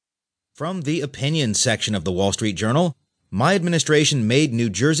From the opinion section of the Wall Street Journal, My Administration Made New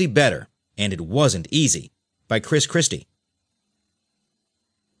Jersey Better, and It Wasn't Easy, by Christie.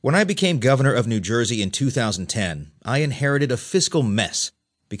 When I became governor of New Jersey in 2010, I inherited a fiscal mess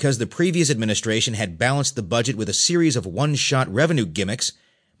because the previous administration had balanced the budget with a series of one-shot revenue gimmicks.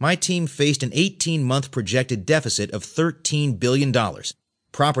 My team faced an 18-month projected deficit of $13 billion.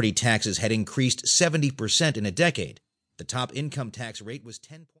 Property taxes had increased 70% in a decade. The top income tax rate was 10.